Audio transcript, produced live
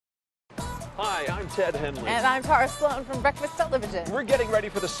Hi, I'm Ted Henley. And I'm Tara Slone from Breakfast Television. We're getting ready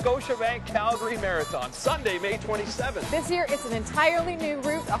for the Scotiabank Calgary Marathon, Sunday, May 27th. This year, it's an entirely new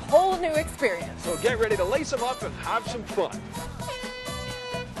route, a whole new experience. So get ready to lace them up and have some fun.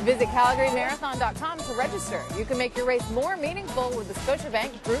 Visit CalgaryMarathon.com to register. You can make your race more meaningful with the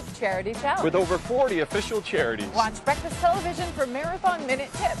Scotiabank Group Charity Challenge. With over 40 official charities. Watch Breakfast Television for Marathon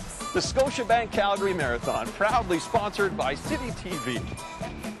Minute tips. The Scotiabank Calgary Marathon, proudly sponsored by City TV.